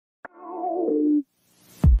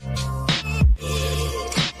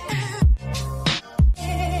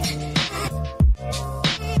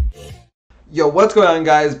Yo, what's going on,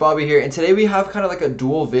 guys? Bobby here, and today we have kind of like a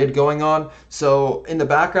dual vid going on. So in the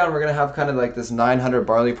background, we're gonna have kind of like this 900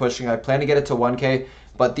 barley pushing. I plan to get it to 1K,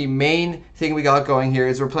 but the main thing we got going here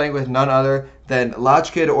is we're playing with none other than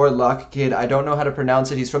LachKid or LachKid. I don't know how to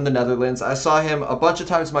pronounce it. He's from the Netherlands. I saw him a bunch of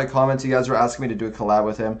times in my comments. You guys were asking me to do a collab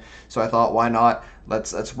with him, so I thought, why not?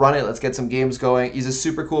 Let's run it. Let's get some games going. He's a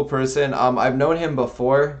super cool person. I've known him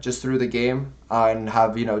before just through the game, and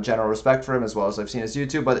have general respect for him as well as I've seen his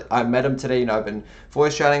YouTube. But I met him today. I've been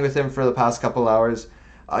voice chatting with him for the past couple hours.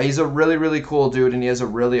 He's a really cool dude, and he has a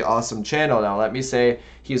really awesome channel. Now let me say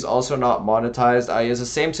he's also not monetized. He has the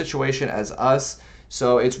same situation as us.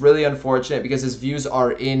 So it's really unfortunate because his views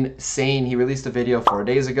are insane. He released a video 4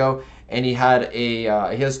 days ago, and he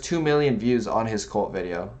has 2 million views on his cult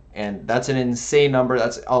video, and that's an insane number.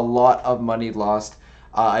 That's a lot of money lost.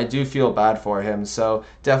 I do feel bad for him, so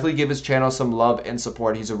definitely give his channel some love and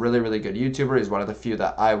support. He's a really good YouTuber. He's one of the few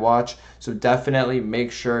that I watch, so definitely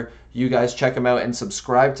make sure you guys check him out and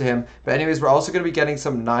subscribe to him. But anyways, we're also going to be getting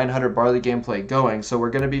some 900 barley gameplay going, so we're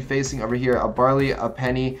going to be facing over here a barley, a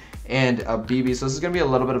penny, and a BB. So this is going to be a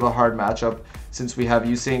little bit of a hard matchup since we have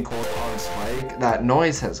Usain Colt on Spike. That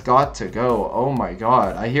noise has got to go. Oh my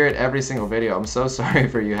god, I hear it every single video. I'm so sorry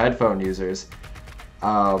for you headphone users.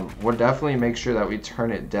 We'll definitely make sure that we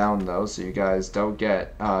turn it down though, so you guys don't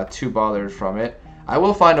get too bothered from it. I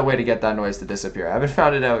will find a way to get that noise to disappear. I haven't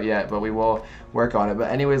found it out yet, but we will work on it. But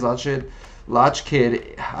anyways,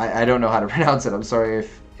 LachKid, I don't know how to pronounce it. I'm sorry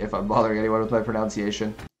if I'm bothering anyone with my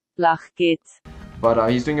pronunciation. LachKid. But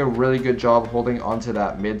he's doing a really good job holding onto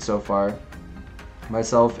that mid so far.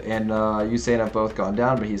 Myself and Usain have both gone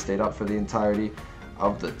down, but he stayed up for the entirety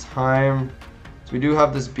of the time. We do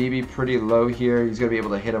have this BB pretty low here. He's going to be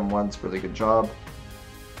able to hit him once. Really good job.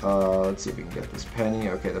 Let's see if we can get this penny.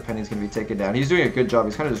 Okay, the penny's going to be taken down. He's doing a good job.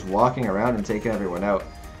 He's kind of just walking around and taking everyone out.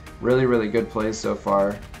 Really good plays so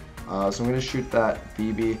far. So I'm going to shoot that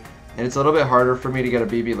BB. And it's a little bit harder for me to get a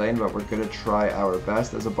BB lane, but we're going to try our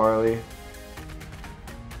best as a barley.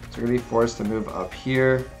 So we're going to be forced to move up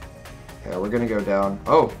here. Yeah, we're going to go down.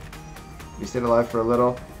 Oh! We stayed alive for a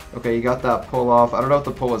little. Okay, he got that pull off. I don't know if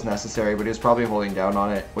the pull was necessary, but he was probably holding down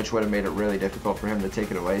on it, which would have made it really difficult for him to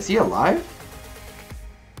take it away. Is he alive?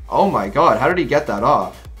 Oh my god, how did he get that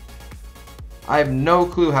off? I have no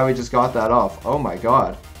clue how he just got that off. Oh my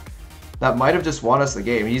god. That might have just won us the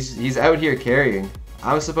game. He's out here carrying.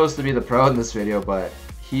 I was supposed to be the pro in this video, but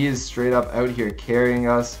he is straight up out here carrying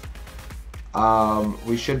us.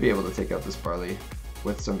 We should be able to take out this barley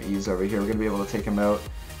with some ease over here. We're going to be able to take him out.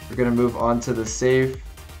 We're going to move on to the safe.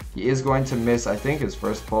 He is going to miss, I think, his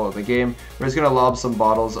first pull of the game. We're just going to lob some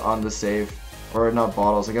bottles on the save. Or not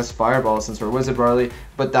bottles, I guess fireballs since we're Wizard Barley.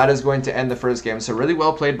 But that is going to end the first game. So really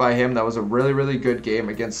well played by him. That was a really good game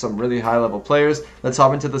against some really high level players. Let's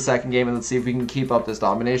hop into the second game and let's see if we can keep up this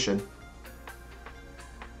domination.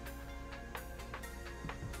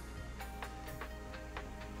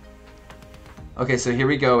 Okay, so here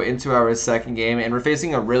we go into our second game. And we're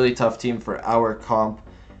facing a really tough team for our comp.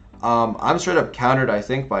 I'm straight up countered, I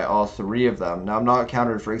think, by all three of them. Now, I'm not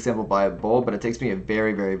countered, for example, by a bull, but it takes me a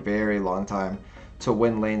very long time to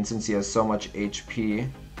win lane since he has so much HP.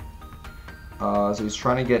 So he's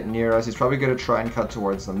trying to get near us. He's probably going to try and cut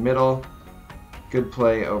towards the middle. Good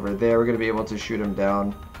play over there. We're going to be able to shoot him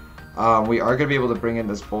down. We are going to be able to bring in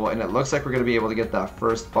this bull, and it looks like we're going to be able to get that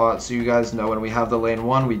first bot. So you guys know when we have the lane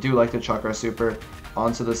 1, we do like to chuck our super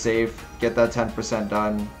onto the safe, get that 10%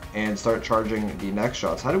 done, and start charging the next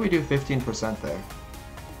shots. How did we do 15% there?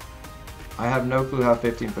 I have no clue how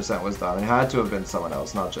 15% was done. It had to have been someone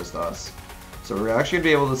else, not just us. So we're actually going to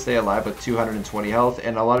be able to stay alive with 220 health,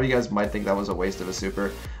 and a lot of you guys might think that was a waste of a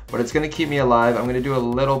super, but it's going to keep me alive. I'm going to do a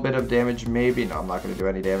little bit of damage, maybe. No, I'm not going to do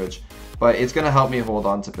any damage, but it's going to help me hold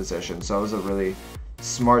on to position. So it was a really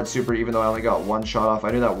smart super, even though I only got one shot off.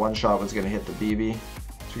 I knew that one shot was going to hit the BB.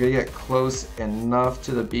 So we're going to get close enough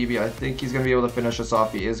to the BB. I think he's going to be able to finish us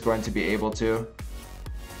off. He is going to be able to.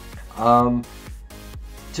 To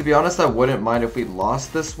be honest, I wouldn't mind if we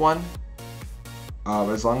lost this one.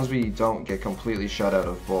 As long as we don't get completely shut out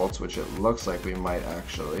of bolts, which it looks like we might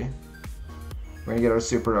actually. We're going to get our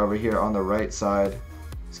super over here on the right side.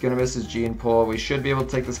 He's going to miss his gene pull. We should be able to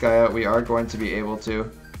take this guy out. We are going to be able to.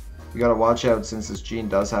 We got to watch out since this gene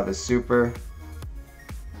does have his super.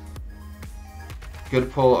 Good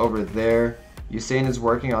pull over there. Usain is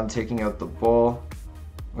working on taking out the bull.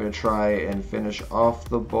 I'm going to try and finish off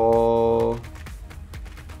the bull.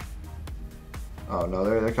 Oh no,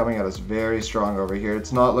 they're coming at us very strong over here.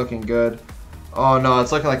 It's not looking good. Oh no,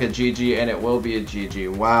 it's looking like a GG, and it will be a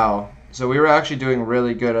GG. Wow. So we were actually doing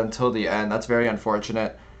really good until the end. That's very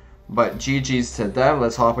unfortunate. But GG's to them.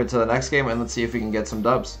 Let's hop into the next game and let's see if we can get some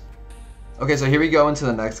dubs. Okay, so here we go into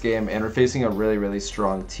the next game, and we're facing a really, really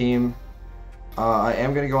strong team. I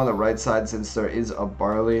am going to go on the right side since there is a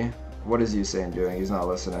Barley. What is Usain doing? He's not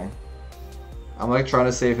listening. I'm like trying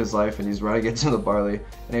to save his life, and he's running into the Barley.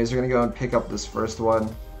 Anyways, we're going to go and pick up this first one.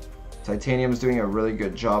 Titanium's doing a really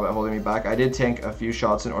good job at holding me back. I did tank a few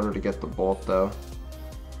shots in order to get the bolt, though.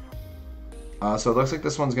 So it looks like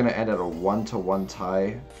this one's going to end at a 1-1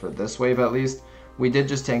 tie for this wave, at least. We did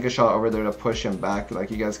just tank a shot over there to push him back.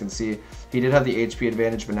 Like you guys can see, he did have the HP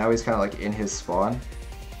advantage, but now he's kind of like in his spawn.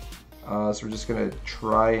 So we're just going to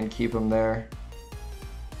try and keep him there.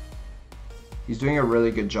 He's doing a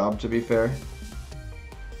really good job, to be fair.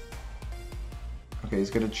 Okay,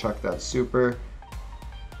 he's going to chuck that super.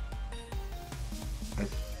 I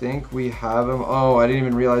think we have him. Oh, I didn't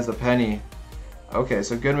even realize the penny. Okay,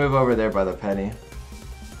 so good move over there by the penny.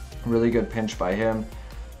 Really good pinch by him.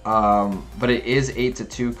 But it is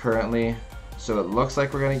 8-2 currently, so it looks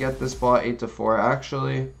like we're gonna get this bot 8-4.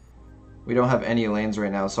 Actually, we don't have any lanes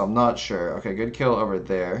right now, so I'm not sure. Okay, good kill over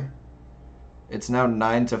there. It's now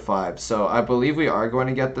 9-5, so I believe we are going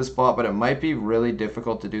to get this bot, but it might be really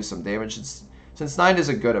difficult to do some damage. Since 9 is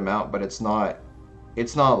a good amount, but it's not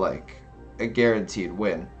like a guaranteed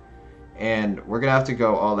win. And we're gonna have to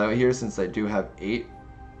go all out here since they do have 8.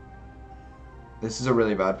 This is a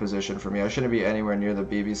really bad position for me. I shouldn't be anywhere near the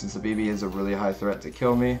BB since the BB is a really high threat to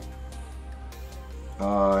kill me.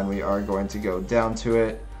 And we are going to go down to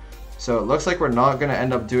it. So it looks like we're not going to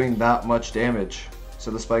end up doing that much damage. So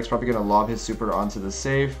the Spike's probably going to lob his super onto the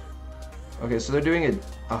save. Okay, so they're doing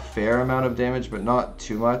a fair amount of damage, but not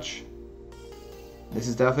too much. This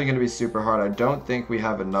is definitely going to be super hard. I don't think we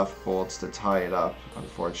have enough bolts to tie it up,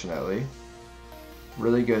 unfortunately.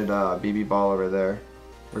 Really good BB ball over there.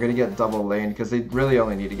 We're going to get double lane because they really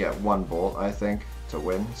only need to get 1 bolt, I think, to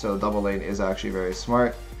win. So double lane is actually very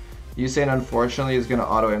smart. Usain, unfortunately, is going to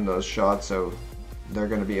auto-aim those shots, so they're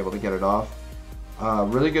going to be able to get it off.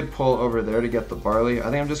 Really good pull over there to get the Barley. I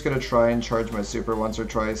think I'm just going to try and charge my super once or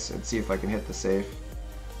twice and see if I can hit the safe.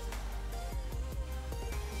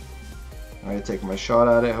 I'm going to take my shot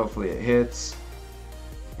at it. Hopefully it hits.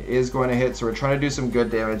 It is going to hit, so we're trying to do some good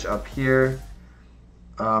damage up here.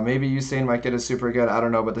 Maybe Usain might get a super again, I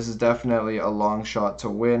don't know, but this is definitely a long shot to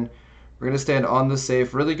win. We're going to stand on the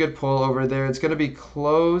safe. Really good pull over there. It's going to be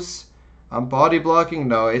close. I'm body blocking.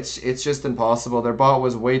 No, it's just impossible. Their bot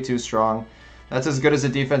was way too strong. That's as good as a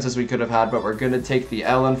defense as we could have had, but we're going to take the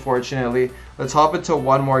L, unfortunately. Let's hop into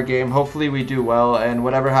one more game. Hopefully we do well, and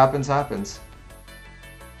whatever happens, happens.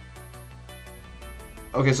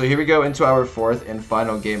 Okay, so here we go into our 4th and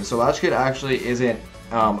final game. So LachKid actually isn't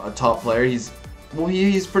a top player. He's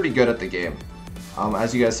pretty good at the game.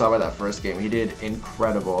 As you guys saw by that first game, he did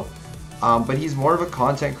incredible. But he's more of a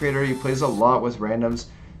content creator. He plays a lot with randoms,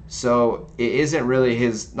 so it isn't really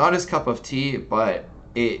not his cup of tea, but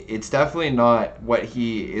it's definitely not what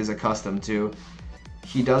he is accustomed to.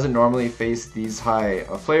 He doesn't normally face these high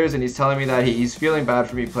players, and he's telling me that he's feeling bad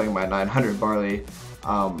for me playing my 900 Barley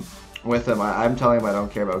with him. I'm telling him I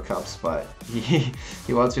don't care about cups, but he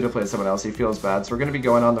wants me to play someone else. He feels bad, so we're going to be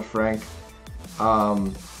going on the Frank.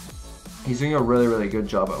 He's doing a really, really good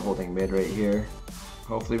job at holding mid right here.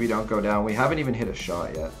 Hopefully we don't go down. We haven't even hit a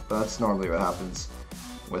shot yet. That's normally what happens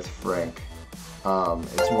with Frank.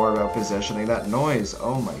 It's more about positioning. That noise,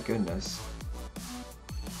 oh my goodness.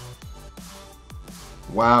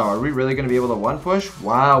 Wow, are we really going to be able to one push?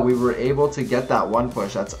 Wow, we were able to get that one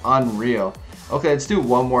push. That's unreal. Okay, let's do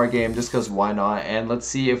one more game just because why not? And let's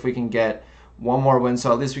see if we can get one more win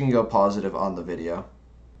so at least we can go positive on the video.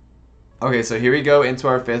 Okay, so here we go into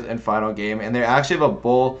our 5th and final game, and they actually have a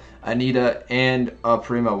Bull, Anita, and a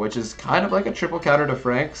Primo, which is kind of like a triple counter to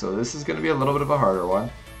Frank, so this is going to be a little bit of a harder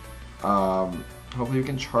one. Hopefully we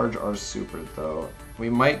can charge our super, though.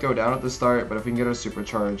 We might go down at the start, but if we can get our super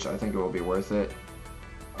charged, I think it will be worth it.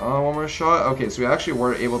 One more shot. Okay, so we actually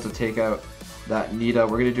were able to take out that Nita.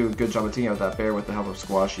 We're going to do a good job of taking out that bear with the help of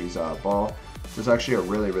Squashy's ball. So it's actually a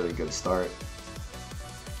really, really good start.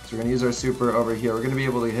 So we're going to use our super over here. We're going to be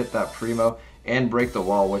able to hit that Primo and break the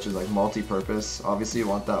wall, which is like multi-purpose. Obviously you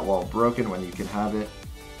want that wall broken when you can have it.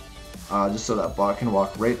 Just so that bot can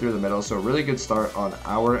walk right through the middle. So a really good start on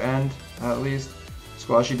our end, at least.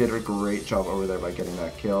 Squashy did a great job over there by getting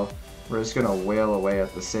that kill. We're just going to wail away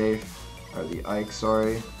at the safe. Or the Ike,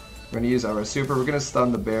 sorry. We're going to use our super. We're going to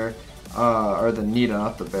stun the bear. Or the Nita,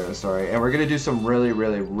 not the bear, sorry. And we're going to do some really,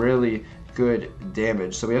 really, really good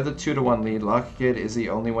damage. So we have the 2-1 lead. LachKid is the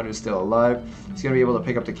only one who's still alive. He's going to be able to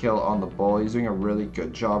pick up the kill on the Bull. He's doing a really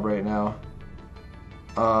good job right now.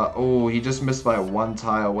 Oh, he just missed by 1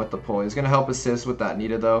 tile with the pull. He's going to help assist with that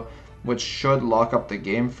Nita, though. which should lock up the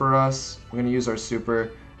game for us. We're going to use our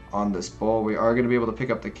super on this bull. We are going to be able to pick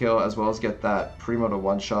up the kill as well as get that primo to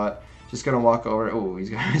one shot. Just going to walk over. Oh, he's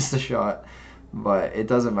going to miss the shot, but it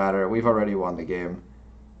doesn't matter. We've already won the game.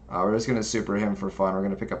 We're just going to super him for fun. We're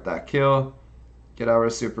going to pick up that kill, get our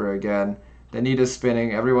super again. The need is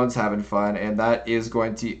spinning. Everyone's having fun, and that is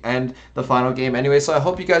going to end the final game anyway. So I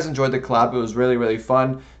hope you guys enjoyed the collab. It was really, really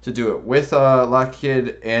fun to do it with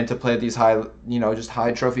LachKid and to play these high, just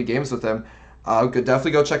high trophy games with him.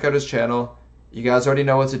 Definitely go check out his channel. You guys already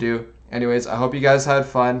know what to do. Anyways, I hope you guys had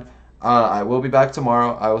fun. I will be back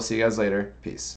tomorrow. I will see you guys later. Peace.